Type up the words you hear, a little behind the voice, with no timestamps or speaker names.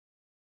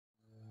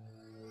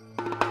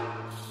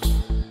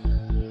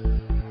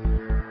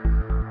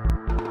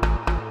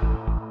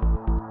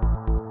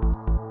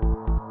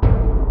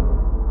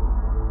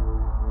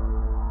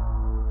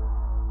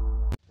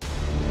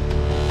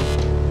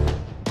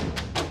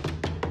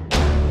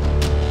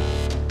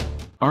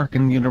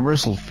Arkan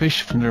Universal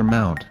Fish Finder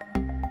Mount.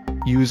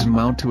 Use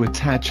mount to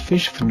attach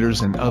fish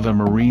finders and other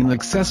marine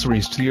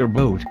accessories to your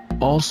boat.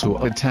 Also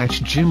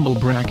attach gimbal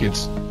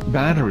brackets,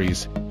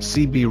 batteries,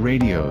 CB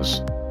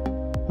radios.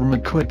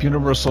 Equip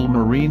Universal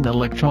Marine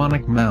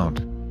Electronic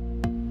Mount.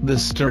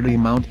 This sturdy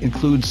mount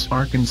includes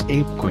Arkan's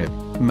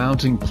ApeQuip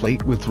mounting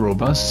plate with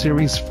robust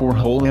Series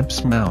 4-hole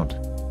EPS mount.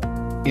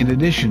 In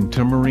addition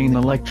to marine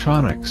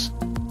electronics.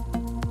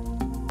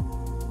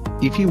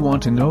 If you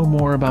want to know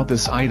more about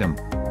this item,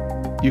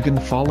 you can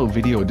follow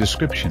video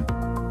description.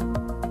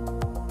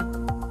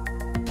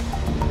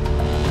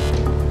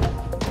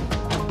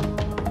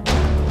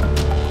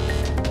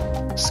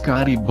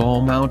 Scotty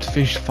Ball Mount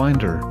Fish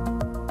Finder.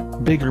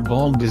 Bigger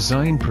ball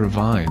design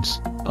provides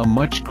a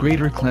much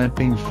greater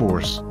clamping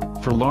force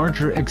for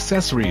larger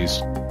accessories.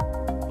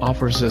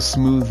 Offers a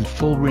smooth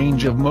full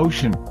range of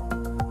motion.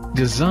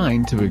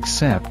 Designed to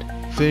accept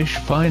fish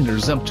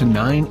finders up to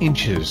 9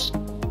 inches.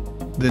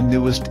 The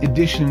newest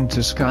addition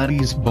to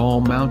Scotty's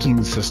ball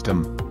mounting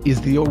system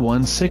is the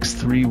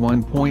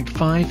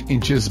 01631.5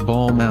 inches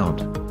ball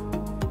mount.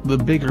 The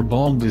bigger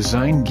ball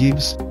design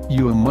gives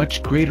you a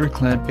much greater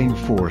clamping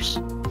force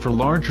for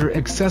larger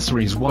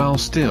accessories while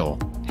still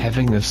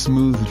having a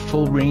smooth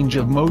full range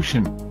of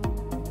motion.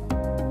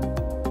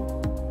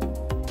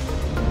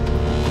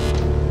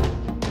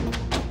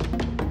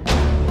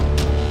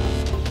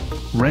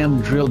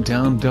 Ram drilled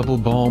down double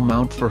ball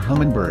mount for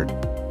Humminbird.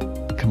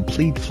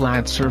 Complete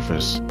flat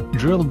surface,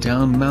 drilled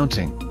down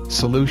mounting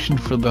solution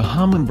for the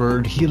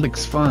Humminbird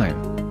Helix 5.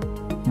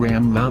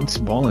 Ram mounts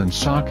ball and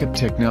socket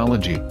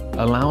technology,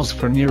 allows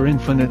for near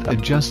infinite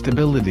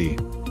adjustability.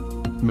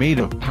 Made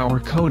of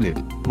power-coated,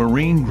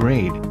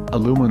 marine-grade,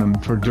 aluminum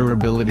for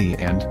durability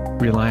and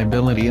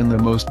reliability in the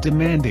most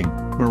demanding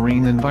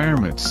marine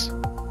environments.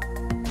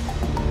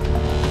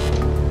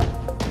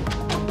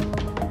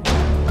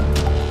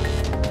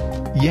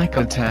 Yak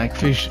Attack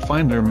Fish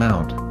Finder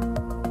Mount.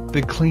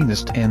 The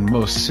cleanest and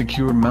most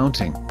secure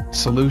mounting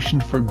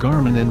solution for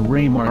Garmin and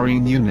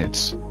Raymarine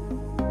units.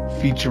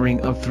 Featuring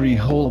a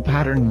 3-hole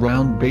pattern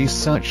round base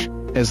such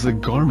as the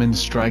Garmin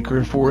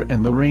Striker 4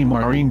 and the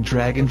Raymarine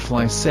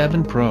Dragonfly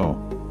 7 Pro.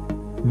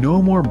 No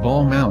more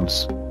ball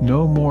mounts,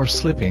 no more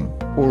slipping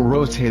or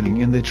rotating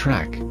in the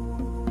track.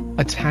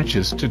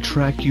 Attaches to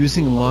track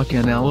using lock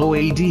and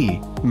LOAD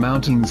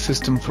mounting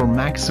system for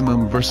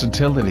maximum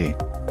versatility.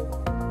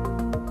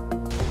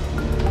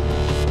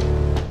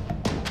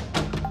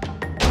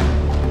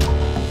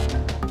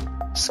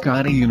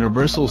 Scotty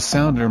Universal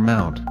Sounder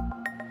Mount.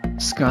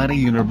 Scotty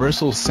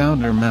Universal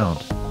Sounder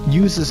Mount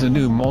uses a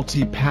new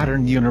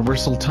multi-pattern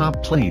universal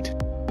top plate.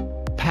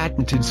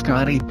 Patented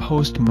Scotty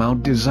post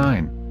mount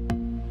design.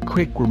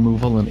 Quick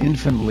removal and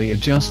infinitely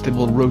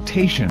adjustable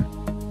rotation.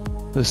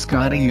 The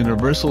Scotty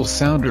Universal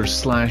Sounder /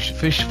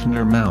 Fish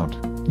Finder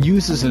Mount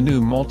uses a new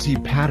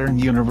multi-pattern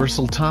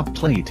universal top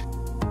plate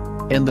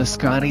and the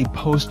Scotty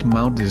post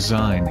mount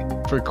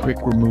design for quick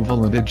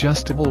removal and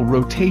adjustable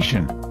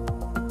rotation.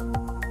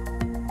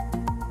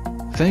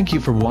 Thank you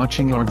for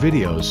watching our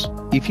videos.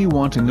 If you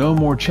want to know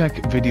more,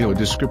 check video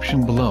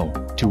description below.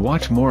 To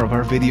watch more of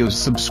our videos,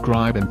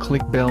 subscribe and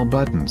click bell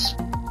buttons.